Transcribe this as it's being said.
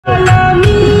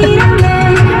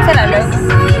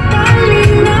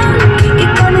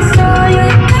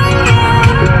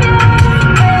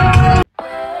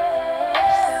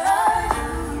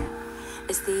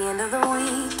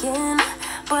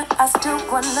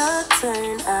wanna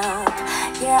turn up.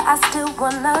 Yeah, I still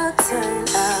wanna turn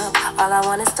up. All I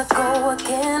want is to go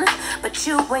again, but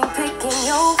you ain't picking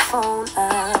your phone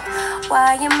up.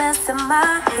 Why you messing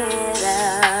my head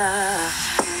up?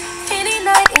 Any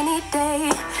night, any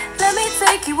day, let me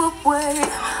take you away.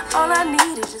 All I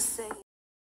need is just say.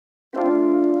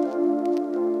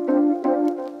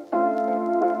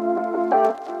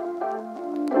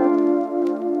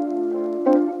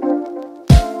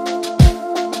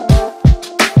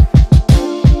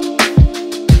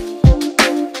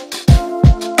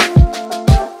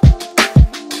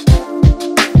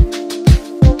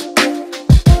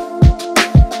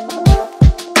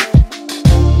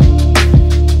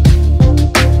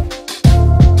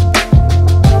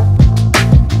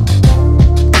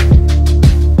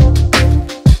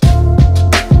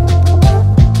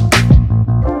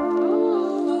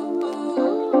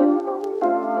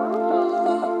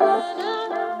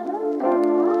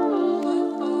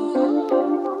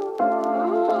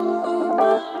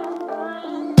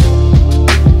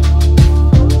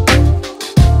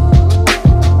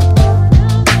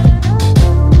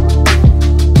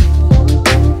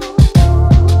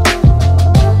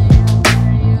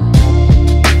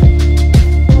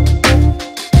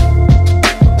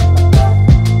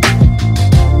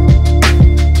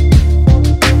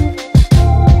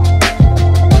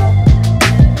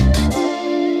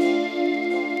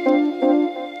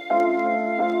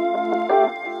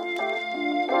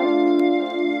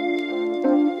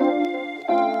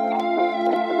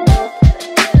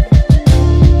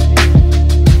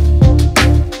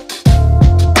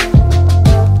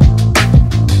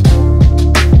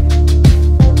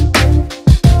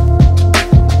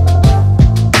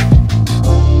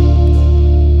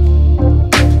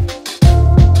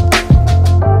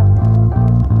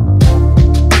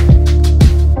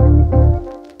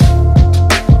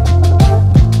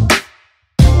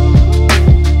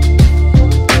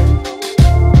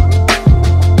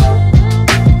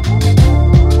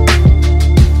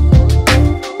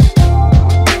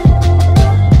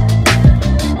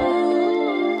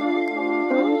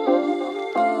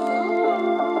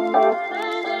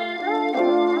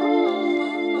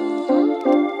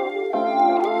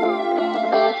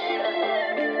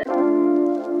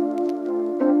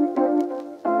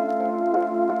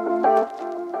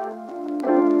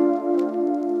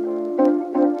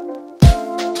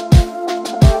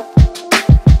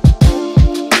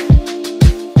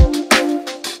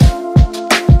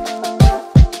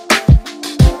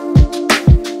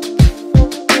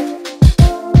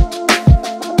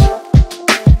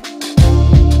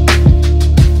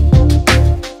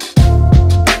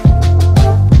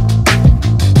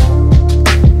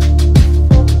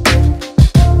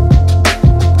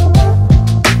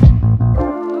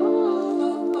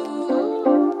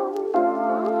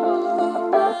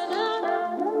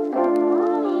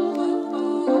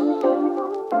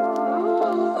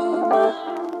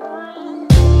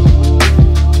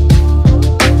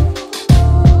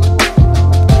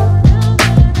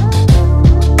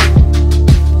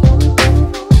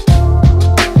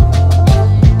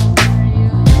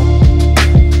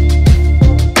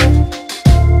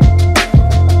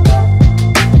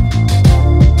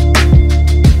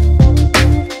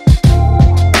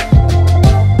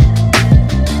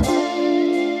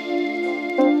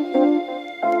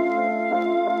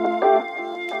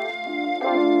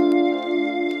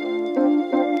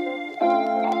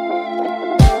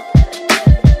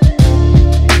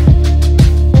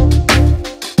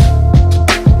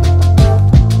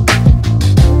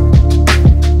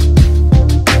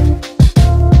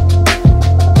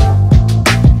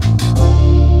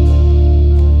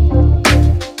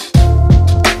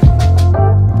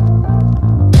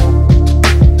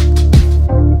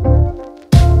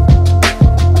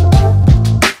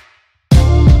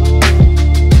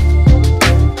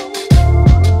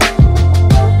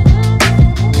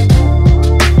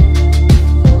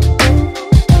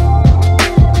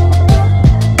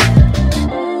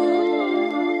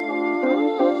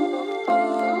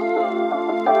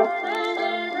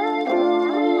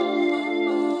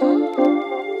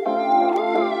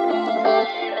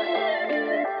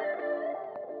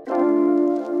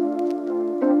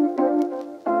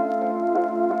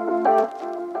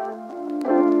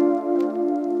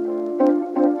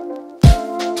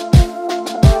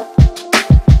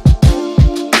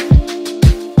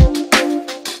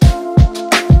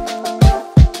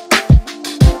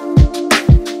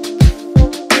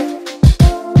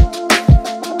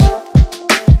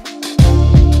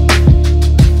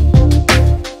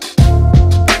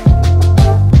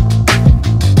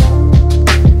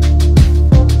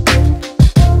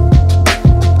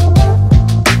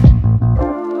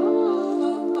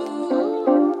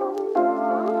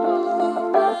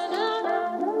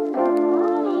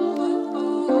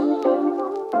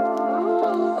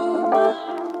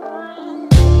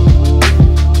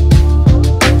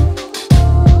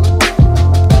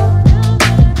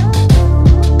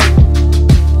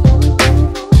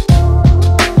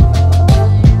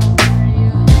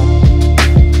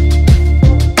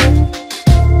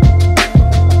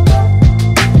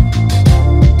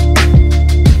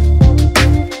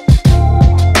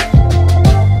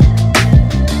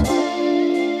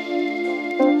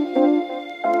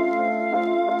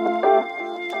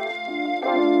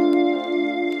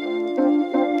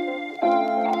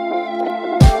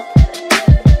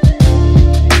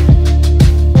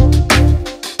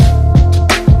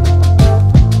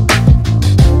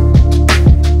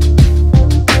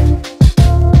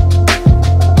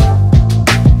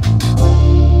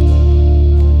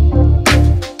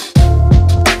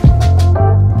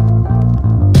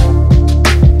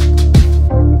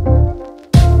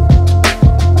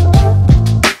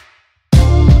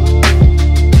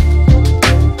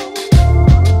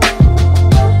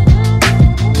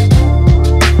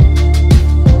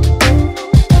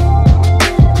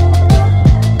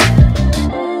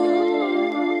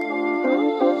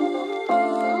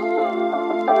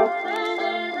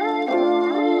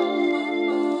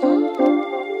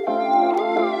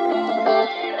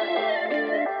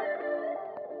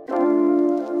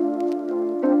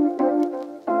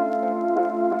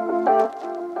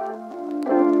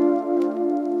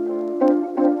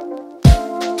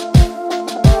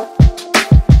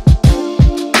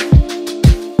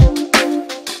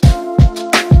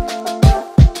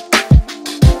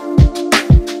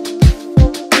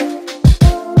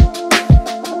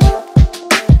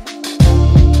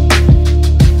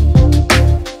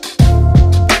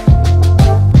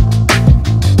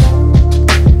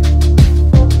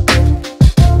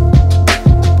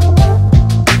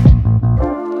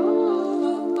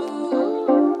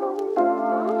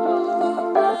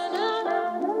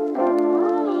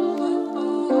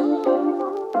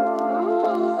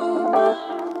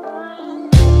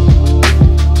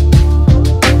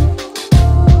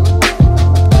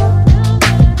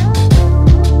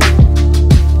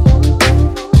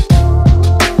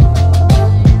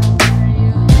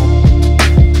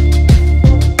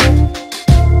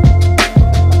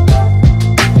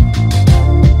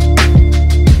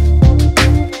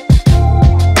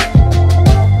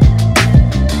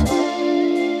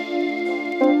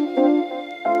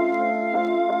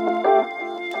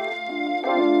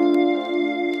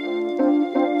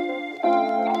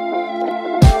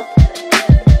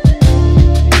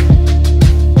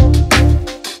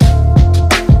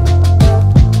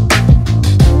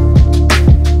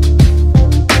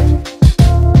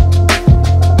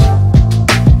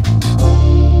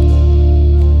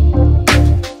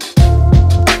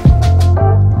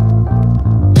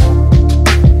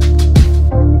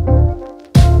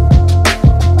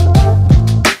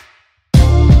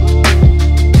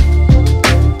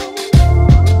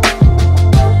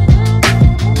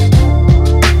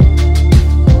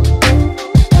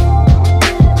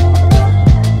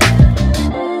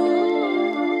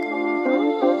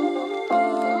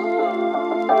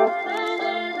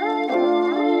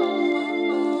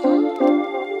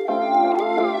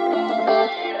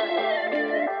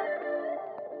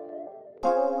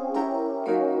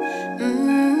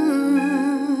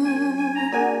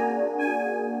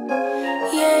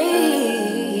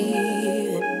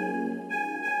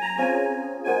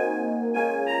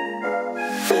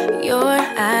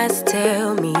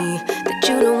 tell me that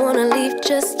you don't wanna leave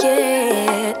just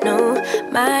yet. No,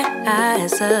 my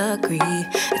eyes agree.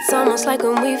 It's almost like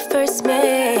when we first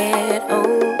met.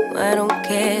 Oh, I don't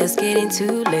care, it's getting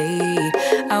too late.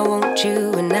 I want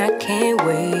you and I can't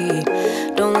wait.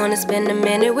 Don't wanna spend a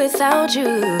minute without you.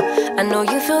 I know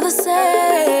you feel the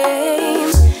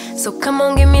same. So come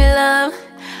on, give me love.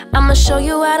 I'ma show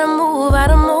you how to move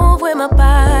with my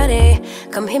body.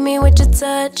 Come hit me with your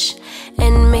touch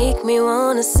and make me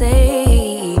wanna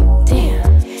say, damn.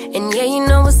 And yeah, you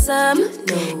know what's up.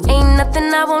 Ain't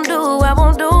nothing I won't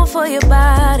do for your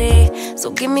body. So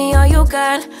give me all you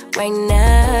got right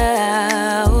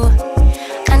now.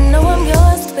 I know I'm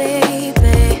yours,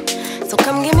 baby. So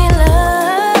come give me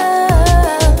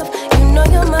love. You know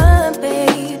you're mine,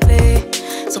 baby.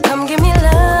 So come give me love.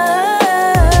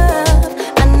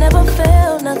 I never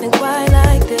felt nothing quite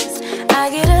like this. I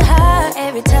get a high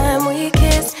every time we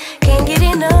kiss. Can't get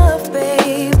enough,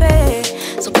 baby.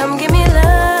 So come give me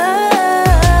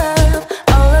love.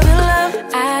 All of your love,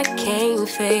 I can't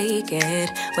fake it.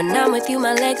 When I'm with you,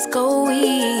 my legs go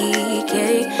weak,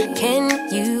 yeah. Can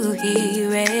you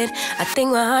hear it? I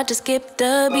think my heart just skipped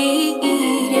a beat,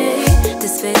 yeah.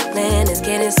 This feeling is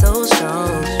getting so strong.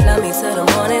 Love me till the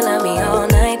morning, love me all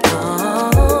night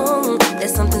long.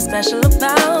 There's something special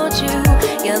about you.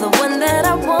 You're the one that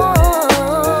I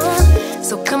want.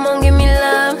 So come on, give me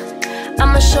love.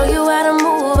 I'ma show you how to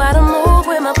move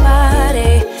with my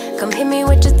body. Come hit me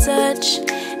with your touch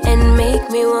and make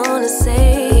me wanna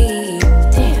say,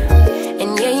 damn.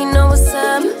 And yeah, you know what's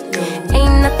up.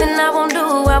 Ain't nothing I won't do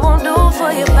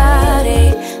for your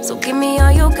body. So give me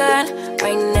all you got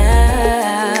right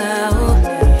now.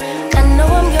 I know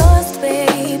I'm yours,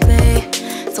 baby.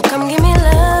 So come give me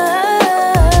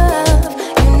love.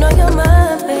 You know you're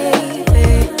mine,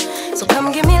 baby. So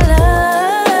come give me love.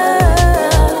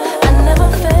 I never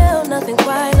felt nothing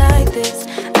quite like this.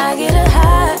 I get a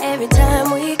high every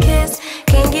time we kiss.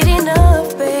 Can't get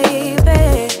enough,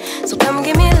 baby. So come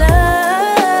give me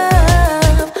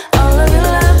love. All of your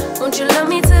love. Won't you love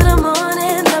me till the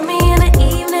morning? Love me in the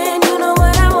evening. You know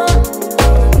what I want.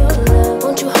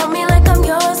 Won't you hold me like I'm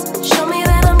yours? Show me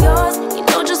that I'm yours. You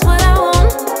know just what I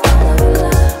want.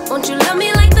 Won't you love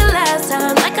me like the last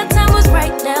time? Like our time was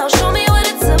right now. Show me what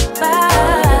it's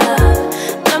about.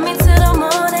 Love me till the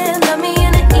morning. Love me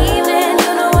in the evening.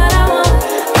 You know what I want.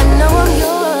 I know I'm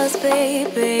yours,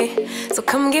 baby. So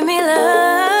come give me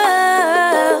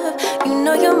love. You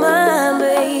know you're mine,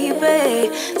 baby.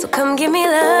 So come give me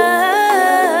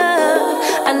love.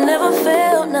 I never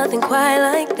felt nothing quite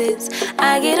like this.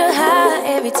 I get a high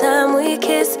every time we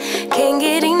kiss. Can't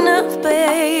get enough,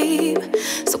 babe.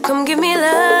 So come give me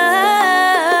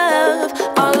love.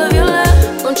 All of your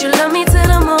love. Won't you love me till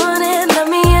the morning? Love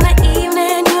me in the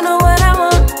evening. You know what I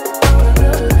want.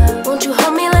 Won't you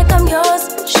hold me like I'm yours?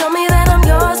 Show me that I'm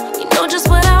yours. You know just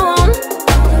what I want.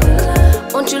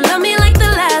 Won't you love me like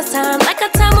the last time? Like our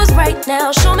time was right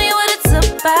now. Show me what it's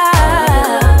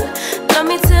about. Love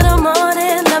me till the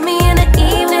morning. Love me in the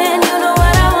evening. You know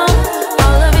what I want.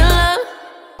 All of your love.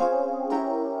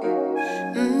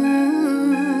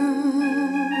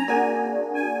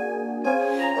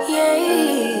 Yeah.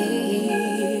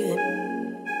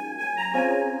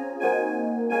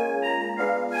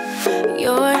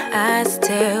 Your eyes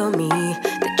tell me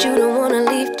that you don't wanna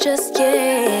leave just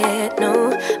yet.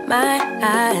 No, my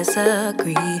eyes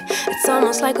agree. It's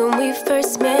almost like when we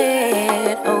first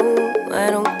met. Oh, I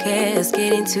don't care, it's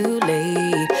getting too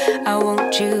late. I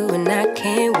want you and I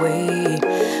can't wait.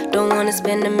 Don't wanna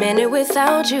spend a minute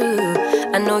without you.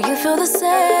 I know you feel the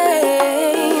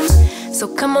same. So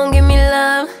come on, give me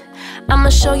love. I'ma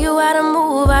show you how to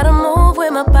move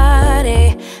with my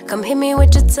body. Come hit me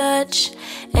with your touch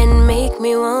and make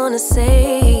me wanna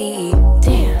say,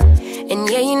 damn. And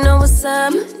yeah, you know what's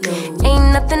up.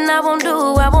 Ain't nothing I won't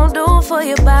do for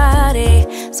your body.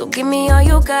 So give me all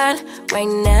you got right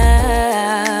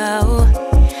now.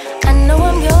 I know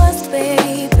I'm yours,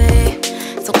 baby.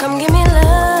 So come give me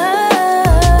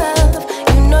love.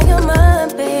 You know you're mine,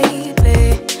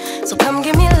 baby. So come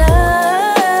give me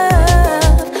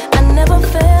love. I never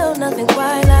felt nothing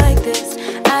quite like this.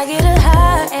 I get a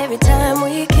high every time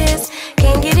we kiss.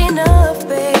 Can't get enough,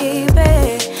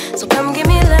 baby. So come give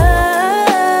me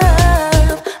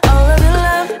love. All of your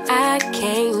love, I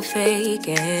can't fake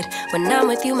it. When I'm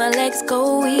with you, my legs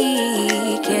go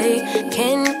weak, yeah.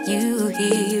 Can you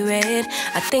hear it?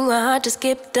 I think my heart just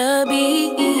skipped a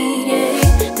beat, yeah.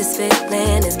 This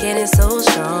feeling is getting so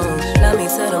strong. Love me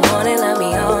till the morning, love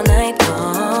me all night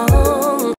long.